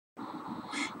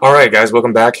Alright guys,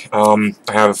 welcome back. I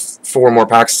have 4 more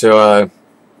packs to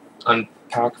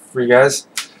unpack for you guys.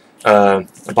 I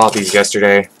bought these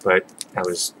yesterday, but I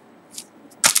was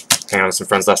hanging out with some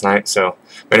friends last night, so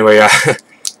anyway,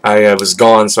 I was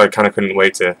gone, so I kind of couldn't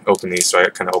wait to open these, so I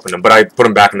kind of opened them. But I put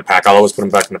them back in the pack. I'll always put them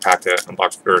back in the pack to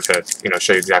unbox, or to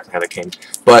show you exactly how they came.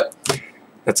 But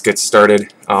let's get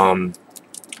started. Yeah,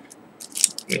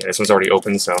 this one's already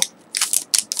open, so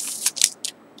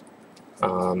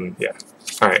yeah.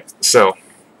 Alright, so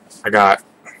I got,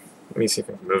 let me see if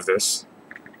I can move this.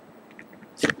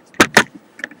 I'm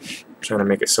trying to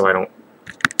make it so I don't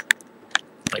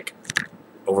like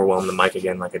overwhelm the mic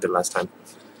again like I did last time.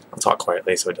 I'll talk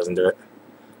quietly so it doesn't do it.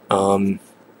 Look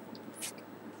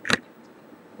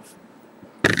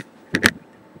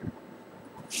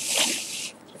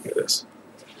at this.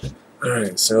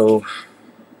 Alright, so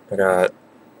I got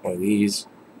one of these.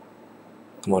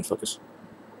 Come on, focus.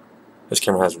 This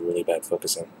camera has really bad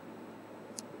focusing.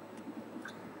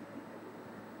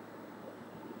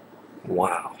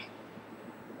 Wow.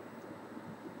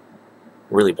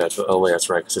 Really bad. Oh wait, that's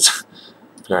right, because it's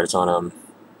forgot it's on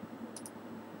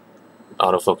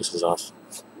autofocus is off.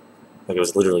 Like it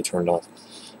was literally turned off.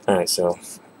 Alright, so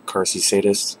Carsey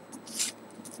Sadist.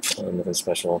 Nothing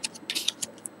special.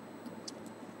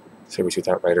 Saber-tooth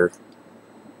Outrider.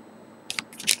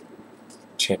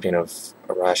 Champion of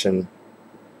Arashin.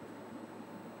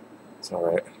 It's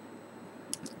alright.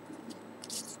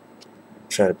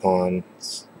 Pawn.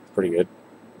 It's pretty good.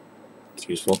 It's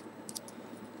useful.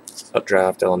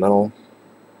 Updraft Elemental.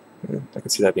 I can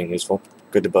see that being useful.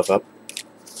 Good to buff up.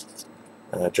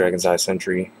 Dragon's Eye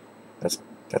Sentry. That's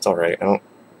alright. I don't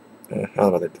know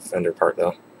about the defender part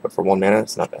though. But for 1 mana,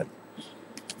 it's not bad.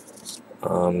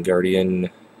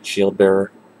 Guardian Shield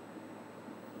Bearer.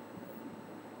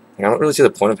 I don't really see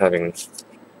the point of having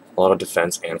a lot of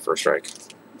defense and first strike.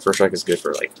 First strike is good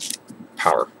for like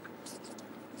power.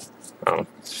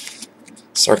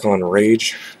 Sarkon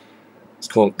Rage. It's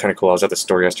cool, kind of cool. I was at the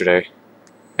store yesterday,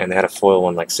 and they had a foil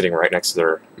one like sitting right next to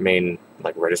their main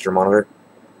like register monitor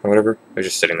or whatever. It was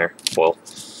just sitting there, foil.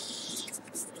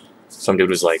 Some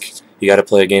dude was like, "You got to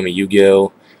play a game of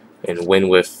Yu-Gi-Oh and win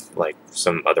with like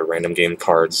some other random game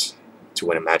cards to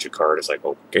win a Magic card." It's like,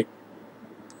 okay.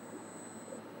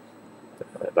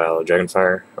 Battle of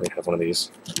Dragonfire. I have one of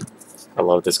these. I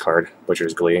love this card,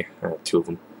 Butcher's Glee. I have 2 of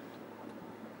them.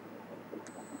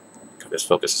 God, this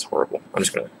focus is horrible. I'm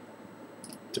just gonna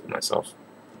do it myself.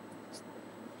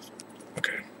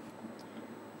 Okay.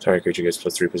 Target creature gets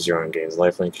 +3/+0 and gains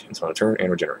lifelink until on a turn and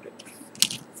regenerated.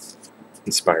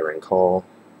 Inspiring Call.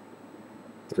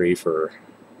 3 for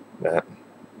that.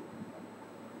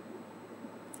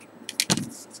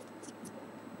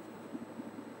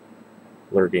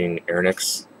 Lurking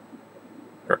Erinix.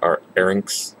 Or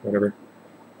Erinx, whatever.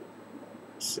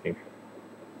 Let's see.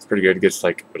 It's pretty good. It gets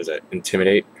like, what is that?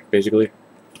 Intimidate, basically.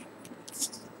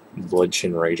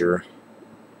 Bloodshin Rager.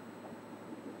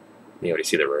 You already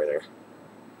see the rare there.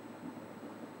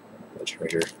 Bloodshin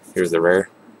Rager. Here's the rare.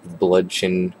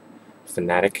 Bloodshin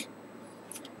Fanatic.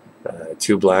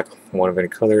 2 black, 1 of any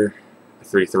color.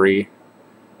 3/3.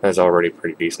 That's already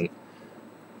pretty decent.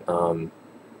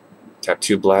 Tap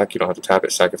 2 black, you don't have to tap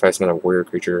it, sacrifice another warrior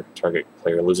creature, target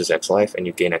player loses X life, and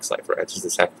you gain X life, right? That's just the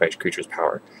sacrifice creature's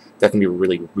power. That can be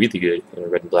really, really good in a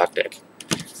red and black deck.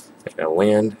 I got a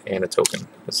land and a token,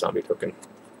 a zombie token.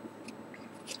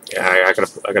 Yeah, I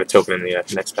got a token in the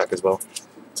next pack as well.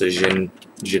 It's a Jin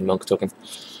Milk token.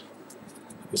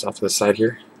 Goes off to the side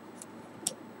here.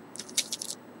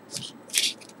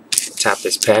 Tap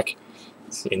this pack.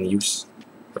 It's in use.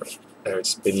 Or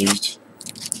it's been used.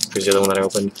 Here's the other one that I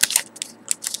opened.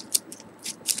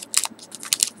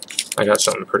 I got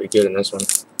something pretty good in this one.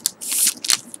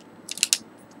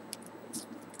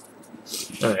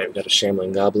 Alright, we got a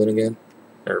Shambling Goblin again.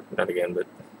 Or, not again, but...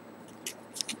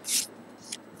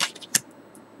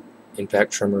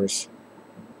 Impact Tremors.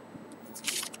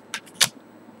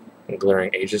 And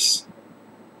Glaring Aegis.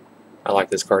 I like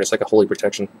this card. It's like a Holy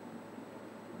Protection.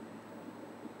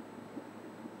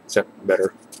 Except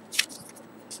better.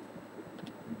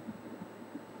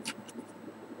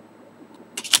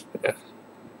 Yeah.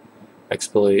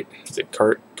 Exploit, is it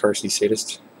Carsey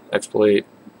Sadist? Exploit.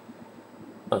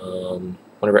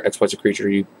 Whenever exploits a creature,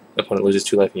 your opponent loses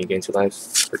 2 life and you gain 2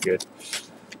 life. Pretty good.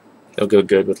 It'll go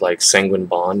good with like Sanguine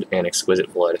Bond and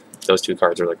Exquisite Blood. Those 2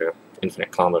 cards are like a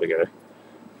infinite combo together.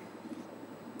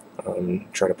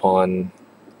 Try to pawn.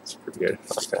 It's pretty good.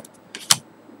 I like that.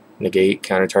 Negate,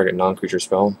 counter target non-creature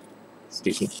spell. It's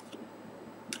decent.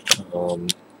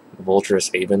 Volturous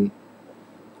Aven.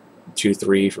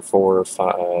 2/3 for 4,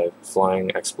 5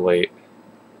 flying exploit.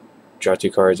 Draw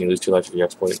 2 cards and you lose 2 life if you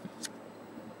exploit.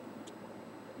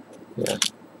 Yeah.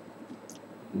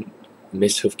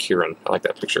 Miss of Kieran. I like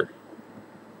that picture.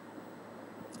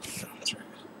 That's right.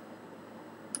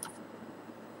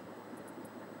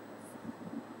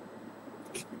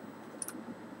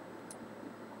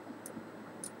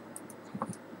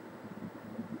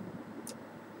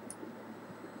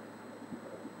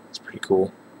 It's pretty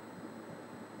cool.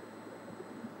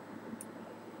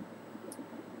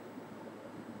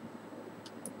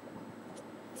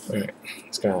 Alright,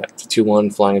 it's got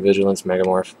 2/1 Flying Vigilance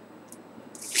Megamorph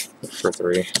for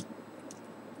 3.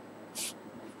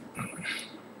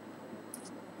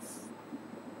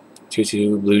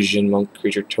 Two Blue Jin Monk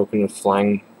creature token with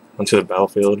flying onto the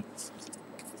battlefield.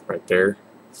 Right there.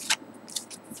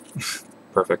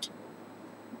 Perfect.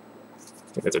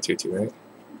 I think that's a 2/2, right?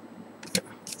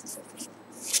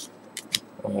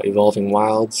 Yeah. Evolving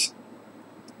Wilds.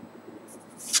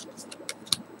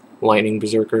 Lightning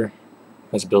Berserker.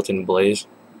 Has built-in Blaze.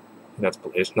 That's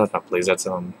Blaze. No, that's not Blaze. That's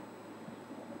I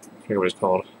forget what it's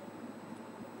called.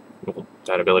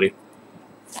 That ability.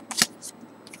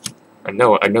 I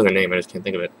know the name. I just can't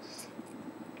think of it.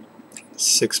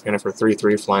 6 mana for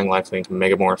 3/3 Flying Lifelink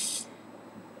Megamorph.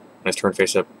 On his turn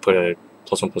face up, put a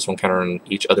 +1/+1 counter on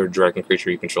each other dragon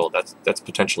creature you control. That's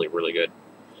potentially really good.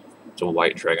 It's a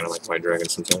white dragon. I like white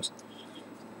dragons sometimes.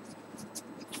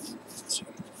 So,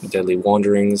 Deadly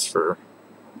Wanderings for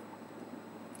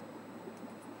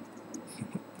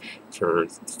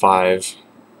 5.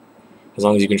 As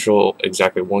long as you control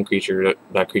exactly 1 creature,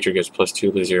 that creature gets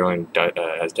 +2/+0 and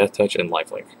has Death Touch and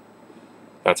Lifelink.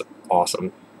 That's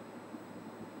awesome.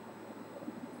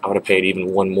 I would have paid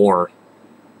even 1 more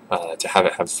to have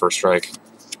it have First Strike.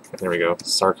 There we go.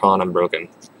 Sarkhan Unbroken.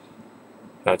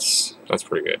 That's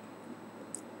pretty good.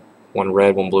 1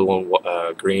 red, 1 blue,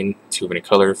 1 green, 2 of any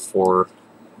color, 4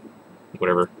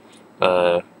 whatever.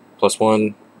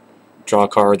 +1, draw a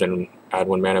card, then add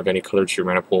 1 mana of any color to your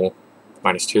mana pool.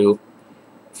 -2.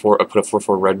 Put a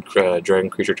 4/4 red dragon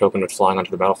creature token with flying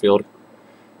onto the battlefield.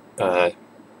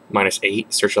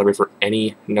 -8. Search library for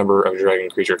any number of dragon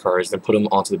creature cards, then put them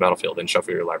onto the battlefield and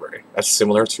shuffle your library. That's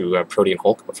similar to Protean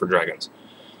Hulk, but for dragons.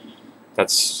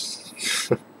 That's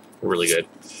really good.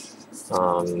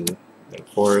 And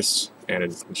Forest and a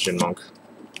Jin Monk.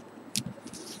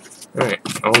 Alright,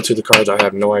 on to the cards I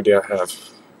have no idea I have.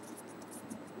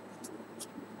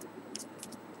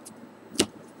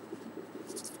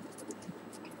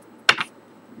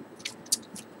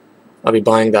 I'll be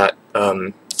buying that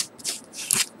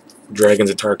Dragons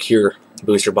of Tarkir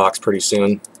booster box pretty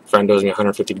soon. Friend owes me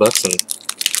 150 bucks, and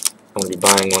I'm going to be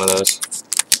buying one of those.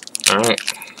 Alright,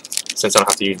 since I don't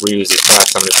have to reuse these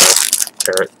packs, I'm just going to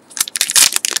pair it.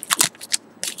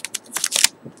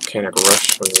 Volcanic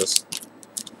Rush, what is this?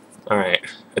 Alright,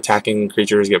 attacking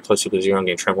creatures get +2/+0 and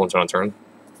gain trample until on turn.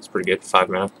 It's pretty good, 5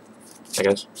 mana, I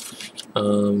guess.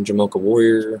 Jamoka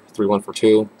Warrior, 3/1 for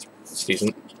 2. It's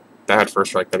decent. That had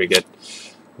First Strike, that'd be good.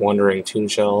 Wandering Toon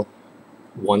Shell,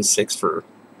 1/6 for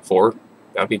 4.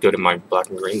 That'd be good in my black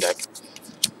and green deck.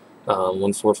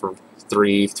 1/4 for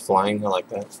 3 flying, I like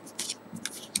that.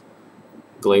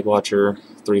 Glade Watcher,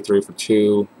 3/3 for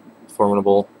 2.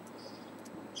 Formidable.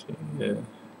 Yeah.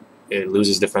 It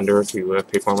loses Defender if you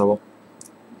pay Formidable.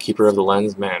 Keeper of the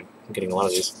Lens, man, I'm getting a lot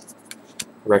of these.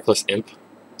 Reckless Imp,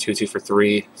 2/2 for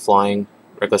 3. Flying.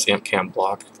 Reckless Imp can't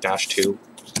block, -2.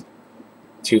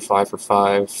 2/5 for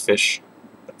 5. Fish.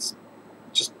 That's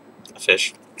just a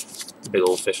fish. A big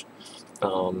old fish.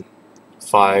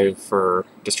 5 for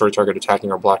destroy target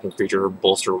attacking or blocking creature,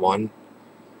 bolster 1.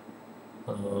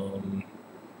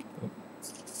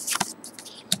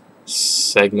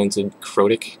 Segmented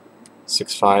Crotic,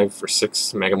 6/5 for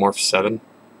 6. Megamorph 7.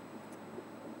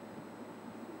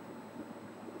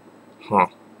 Huh.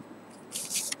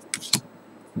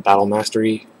 Battle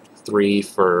Mastery, 3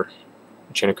 for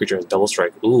enchanted creature has Double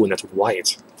Strike. Ooh, and that's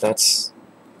white. That's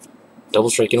Double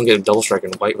Strike. You don't get a Double Strike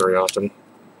in white very often.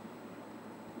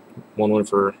 1/1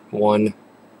 for 1.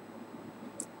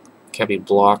 Can't be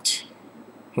blocked.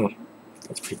 Huh.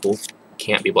 That's pretty cool.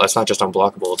 Can't be blocked. It's not just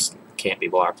unblockable, it's can't be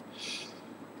blocked.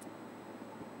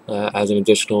 As an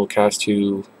additional cost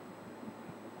to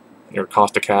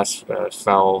cast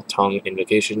Foul Tongue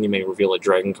Invocation, you may reveal a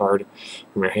dragon card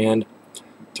from your hand.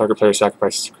 Target player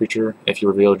sacrifices a creature. If you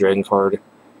reveal a dragon card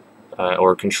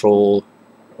or control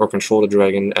the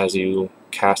dragon as you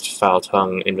cast Foul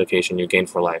Tongue Invocation, you gain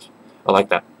 4 life. I like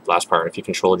that last part, if you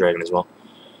control a dragon as well.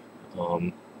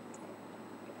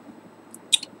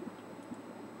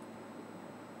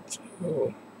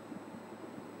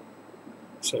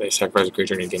 So they sacrifice a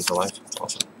creature and you gain 4 life. That's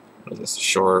awesome. What is this?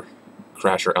 Shore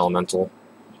Crasher Elemental.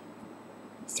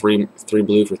 3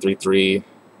 blue for 3/3.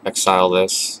 Exile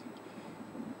this,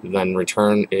 then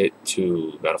return it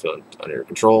to battlefield under your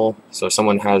control. So if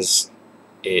someone has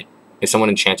it, if someone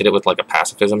enchanted it with like a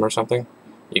pacifism or something,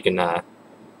 you can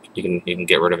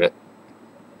get rid of it.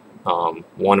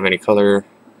 1 of any color.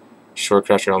 Short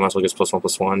crasher elemental gets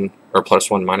 +1/+1, or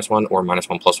 +1/-1, or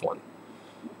 -1/+1.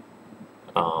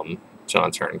 So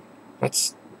on turn.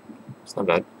 It's not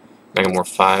bad. Megamorph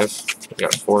 5. We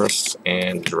got Forest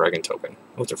and Dragon token.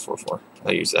 What's their 4/4?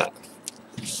 I use that.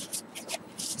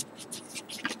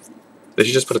 They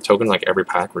should just put a token like every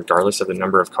pack, regardless of the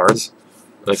number of cards.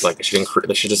 Like they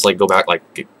should just like go back, like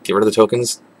get rid of the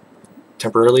tokens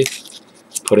temporarily,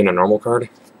 put in a normal card,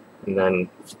 and then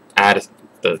add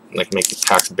the make the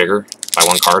packs bigger by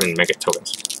 1 card and make it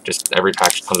tokens. Just every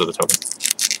pack comes with a token,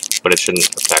 but it shouldn't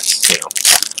affect the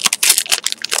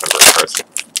number of cards.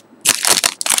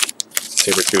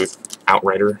 Sabertooth,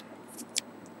 Outrider.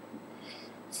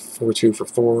 4/2 for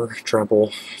 4,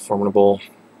 trample, formidable.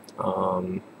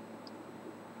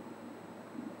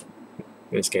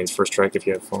 This gains first strike if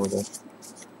you have formidable.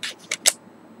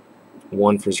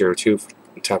 1 for 0/2,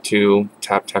 tap 2,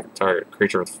 tap target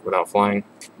creature without flying.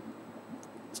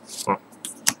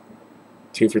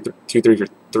 2/3 for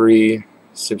 3,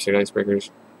 Subside Icebreakers.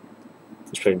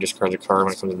 Each player discards a card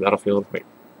when it comes to the battlefield. Wait.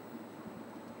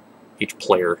 Each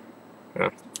player. Yeah.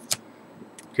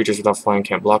 Creatures without flying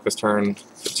can't block this turn.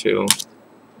 For 2.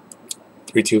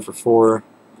 3/2 for 4.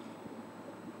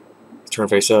 Turn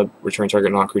face up, return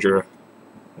target non-creature,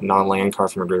 non-land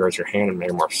card from your graveyard to your hand, and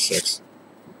Megamorph 6.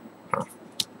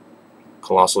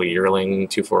 Colossal Yearling,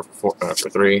 2/4 for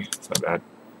 3. It's not bad.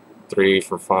 3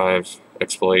 for 5.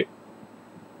 Exploit.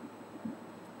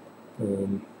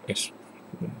 If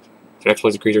it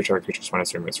exploits a creature, target creature's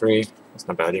 -3/-3. That's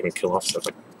not bad. You can kill off stuff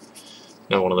like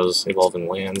one of those evolving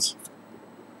lands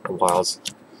or wilds.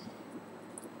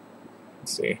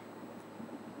 Let's see.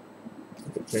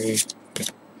 3.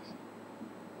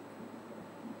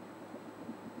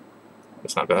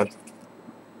 That's not bad.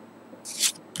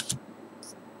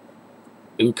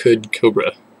 Ukud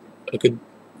Cobra. Ukud?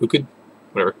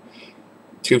 Whatever.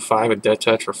 2/5, a Death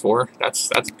Touch for 4. That's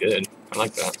good. I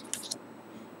like that.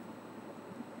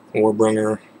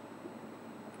 Warbringer.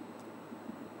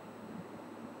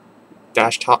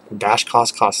 Dash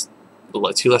cost costs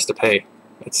 2 less to pay.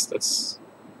 That's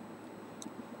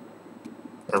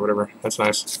or whatever. That's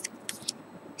nice.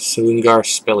 Silungar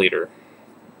Spell Eater.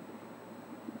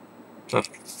 Huh.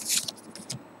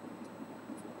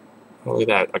 Oh, look at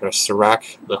that. I got a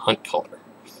Serac the Hunt Caller.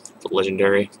 The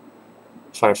legendary.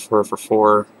 5/4 for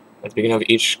 4. At the beginning of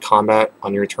each combat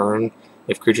on your turn,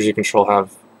 if creatures you control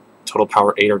have total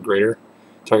power 8 or greater,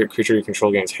 target creature you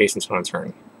control gains haste until end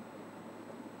turn.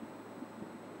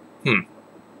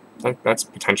 That's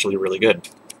potentially really good.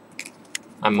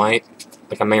 I may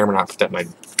or may not put that in my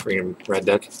green and red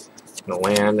deck. I'm gonna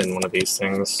land in one of these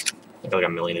things. I got like a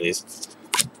million of these.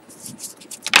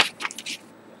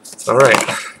 Alright.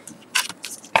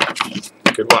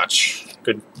 Good watch.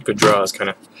 Good draws, kind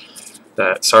of.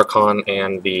 That Sarkhan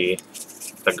and the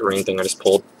green thing I just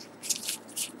pulled.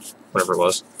 Whatever it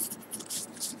was.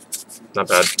 Not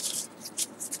bad.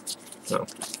 No.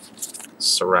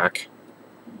 Serac.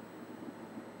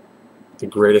 The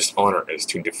greatest honor is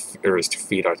to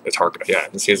defeat a Tarkir. Yeah,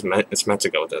 it's meant to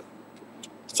go with it.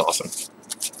 It's awesome.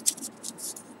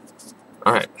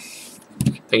 Alright.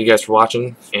 Thank you guys for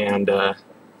watching, and I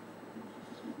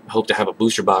hope to have a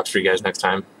booster box for you guys next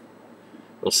time.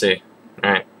 We'll see.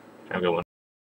 Alright. Have a good one.